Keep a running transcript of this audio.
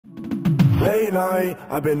Late night,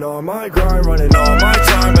 I've been on my grind, running all my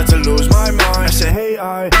time, about to lose my mind. I say, hey,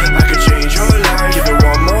 I could change your life. Give it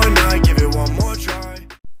one more night, give it one more try.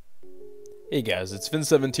 Hey guys, it's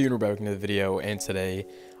Vin17. We're back into the video, and today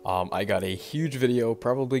I got a huge video,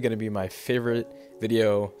 probably going to be my favorite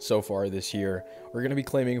video so far this year. We're going to be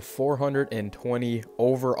claiming 420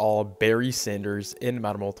 overall Barry Sanders in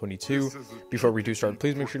Madden 22. Before we do start,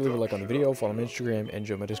 please make sure to leave a like on the video, follow me on Instagram, and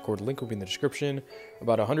join my Discord. Link will be in the description.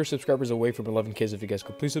 About 100 subscribers away from 11K. If you guys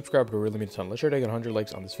could please subscribe, it would really mean a ton. Let's try to get 100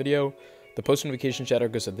 likes on this video. The post notification shout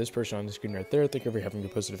out goes to this person on the screen right there. Thank you for having your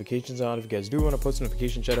post notifications on. If you guys do want a post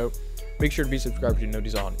notification shout out, make sure to be subscribed to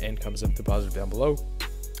notice on, and comments up the positive down below.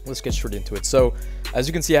 Let's get straight into it. So as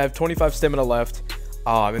you can see, I have 25 stamina left,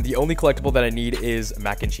 and the only collectible that I need is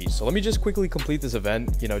mac and cheese. So let me just quickly complete this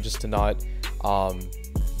event, just to not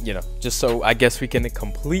just so I guess we can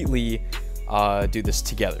completely do this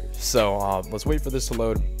together. So let's wait for this to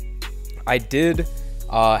load. I did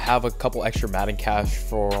have a couple extra Madden cash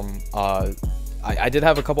from I did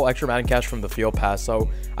have a couple extra Madden cash from the field pass, so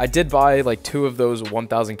I did buy like 2 of those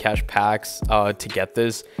 1,000 cash packs to get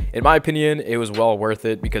this. In my opinion, it was well worth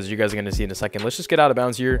it, because you guys are going to see in a second. Let's just get out of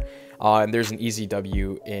bounds here, and there's an easy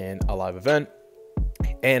W in a live event.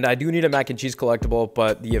 And I do need a mac and cheese collectible,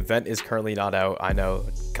 but the event is currently not out. I know,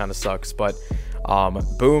 it kind of sucks, but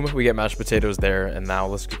boom, we get mashed potatoes there. And now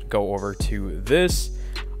let's go over to this.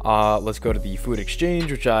 Let's go to the food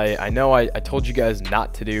exchange, which I know I told you guys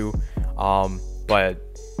not to do, but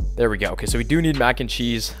there we go. Okay, so we do need mac and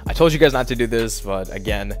cheese. I told you guys not to do this, but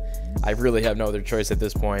again, I really have no other choice at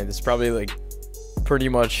this point. This is probably like pretty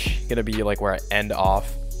much gonna be like where I end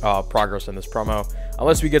off progress in this promo,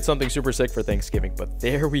 unless we get something super sick for Thanksgiving. But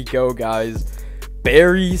there we go, guys.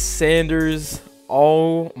 Barry Sanders,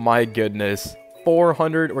 oh my goodness,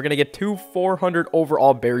 400. We're gonna get 2 400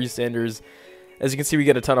 overall Barry Sanders. As you can see, we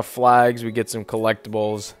get a ton of flags, we get some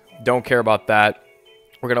collectibles. Don't care about that.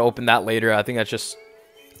 We're gonna open that later. I think that's just,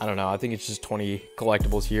 I don't know, I think it's just 20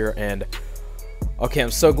 collectibles here. And okay,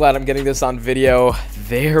 I'm so glad I'm getting this on video.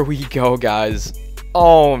 There we go, guys.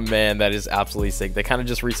 Oh man, that is absolutely sick. They kind of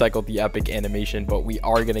just recycled the epic animation, but we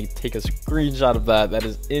are gonna take a screenshot of that. That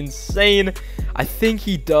is insane. I think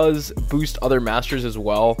he does boost other masters as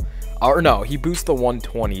well, or no, he boosts the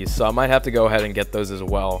 120s, so I might have to go ahead and get those as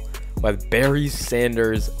well. But Barry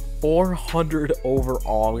Sanders, 400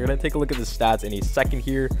 overall. We're gonna take a look at the stats in a second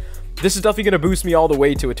here. This is definitely gonna boost me all the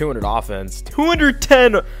way to a 200 offense.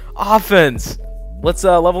 210 offense. Let's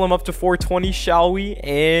level him up to 420, shall we?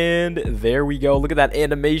 And there we go. Look at that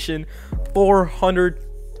animation.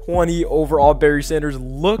 420 overall Barry Sanders.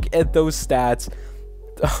 Look at those stats.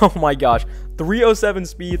 Oh my gosh. 307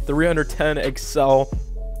 speed, 310 excel.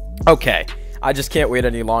 Okay, I just can't wait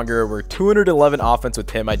any longer. We're 211 offense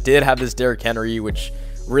with him. I did have this Derrick Henry, which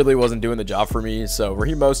really wasn't doing the job for me. So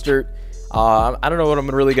Raheem Mostert, I don't know what I'm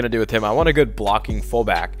really going to do with him. I want a good blocking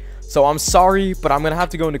fullback. So I'm sorry, but I'm going to have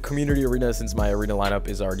to go into Community Arena since my Arena lineup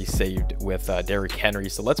is already saved with Derrick Henry.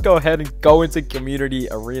 So let's go ahead and go into Community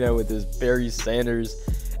Arena with this Barry Sanders.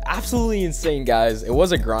 Absolutely insane, guys. It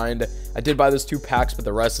was a grind. I did buy those 2 packs, but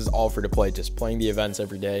the rest is all free to play. Just playing the events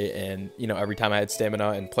every day, and every time I had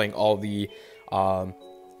stamina, and playing all the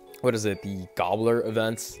what is it, the gobbler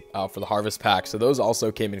events for the harvest pack. So those also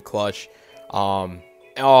came in clutch.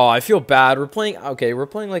 Oh, I feel bad. We're playing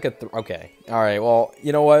like a okay, all right, well,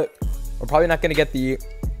 you know what, we're probably not going to get the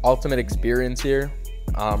ultimate experience here,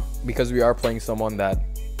 because we are playing someone that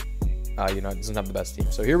doesn't have the best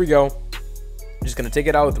team. So here we go. I'm just going to take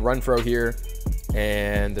it out with Renfro here,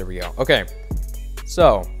 and there we go. Okay,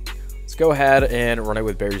 so let's go ahead and run it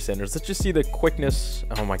with Barry Sanders. Let's just see the quickness.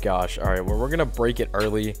 Oh my gosh. All right, well, we're gonna break it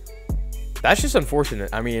early. That's just unfortunate.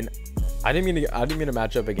 I mean, I didn't mean to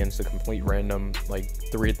match up against a complete random like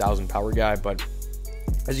 3,000 power guy, but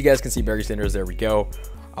as you guys can see, Barry Sanders, there we go.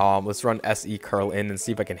 Let's run SE curl in and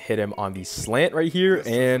see if I can hit him on the slant right here.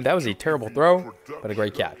 And that was a terrible throw, but a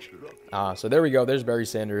great catch. So there we go. There's Barry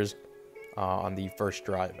Sanders on the first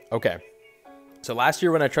drive. Okay, so last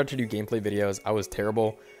year when I tried to do gameplay videos, I was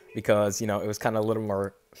terrible, because it was kind of a little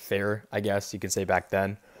more fair, I guess you could say, back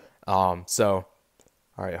then. So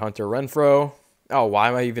all right, Hunter Renfro. Oh, why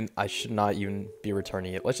am I should not even be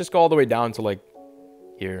returning it. Let's just go all the way down to like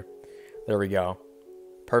here. There we go.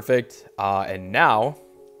 Perfect. And now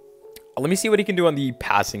let me see what he can do on the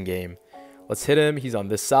passing game. Let's hit him. He's on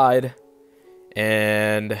this side,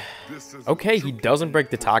 and okay, he doesn't break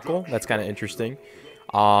the tackle. That's kind of interesting.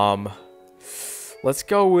 Let's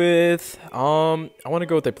go with I want to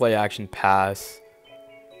go with the play action pass.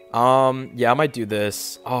 Yeah, I might do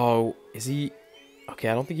this. Oh, is he okay?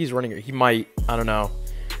 I don't think he's running. He might. I don't know.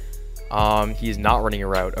 He's not running a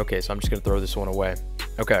route. Okay, so I'm just going to throw this one away.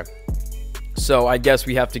 Okay. So I guess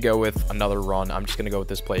we have to go with another run. I'm just going to go with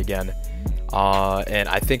this play again. And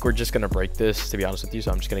I think we're just going to break this, to be honest with you.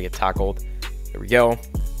 So I'm just going to get tackled. There we go.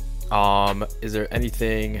 Is there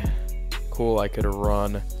anything cool I could have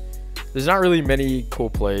run? There's not really many cool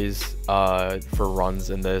plays for runs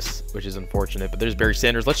in this, which is unfortunate. But there's Barry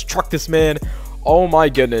Sanders. Let's truck this man. Oh my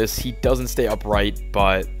goodness. He doesn't stay upright,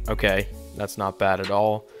 but okay. That's not bad at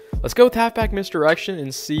all. Let's go with halfback misdirection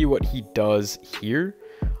and see what he does here.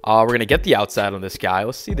 We're going to get the outside on this guy.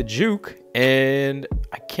 Let's see the juke. And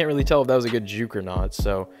I can't really tell if that was a good juke or not.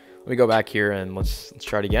 So let me go back here and let's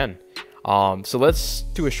try it again. So let's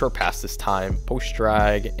do a short pass this time. Post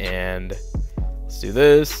drag, and let's do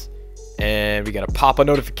this. And we got a pop-up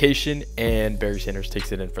notification, and Barry Sanders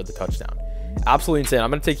takes it in for the touchdown. Absolutely insane.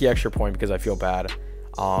 I'm going to take the extra point because I feel bad.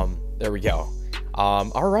 There we go.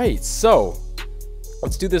 All right, so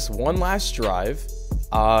let's do this one last drive.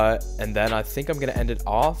 And then I think I'm going to end it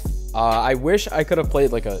off. I wish I could have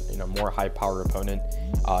played like a more high-powered opponent,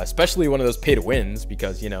 especially one of those pay-to-wins,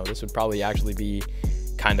 because, this would probably actually be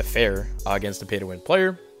kind of fair against a pay-to-win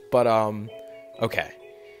player. But, okay.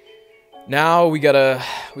 Now we gotta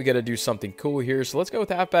do something cool here. So let's go with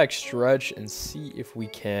halfback stretch and see if we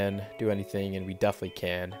can do anything. And we definitely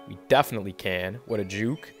can. We definitely can. What a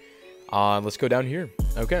juke. Let's go down here.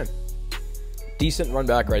 Okay. Decent run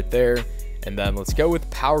back right there. And then let's go with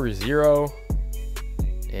power 0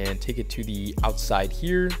 and take it to the outside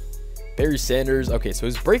here. Barry Sanders. Okay, so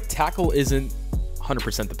his break tackle isn't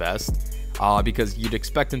 100% the best. Because you'd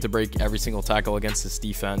expect him to break every single tackle against this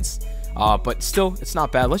defense. But still, it's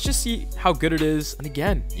not bad. Let's just see how good it is. And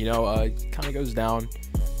again, it kind of goes down.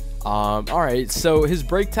 All right, so his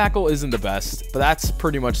break tackle isn't the best, but that's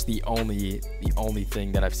pretty much the only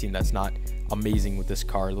thing that I've seen that's not amazing with this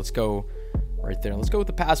card. Let's go right there. Let's go with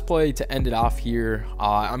the pass play to end it off here.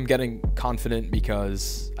 I'm getting confident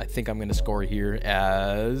because I think I'm going to score here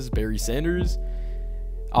as Barry Sanders.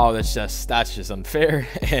 Oh, that's just unfair,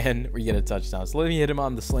 and we get a touchdown. So let me hit him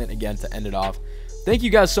on the slant again to end it off. Thank you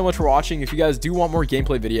guys so much for watching. If you guys do want more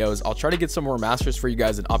gameplay videos, I'll try to get some more masters for you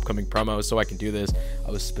guys in upcoming promos so I can do this.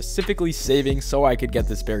 I was specifically saving so I could get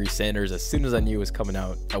this Barry Sanders as soon as I knew it was coming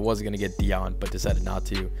out. I wasn't going to get Dion, but decided not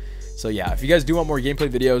to. So yeah, if you guys do want more gameplay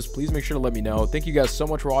videos, please make sure to let me know. Thank you guys so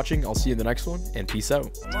much for watching. I'll see you in the next one, and peace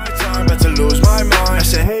out. My time, about to lose my mind. I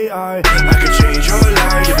say, hey, I could change your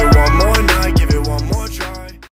life. Give it one more night, give it one more try.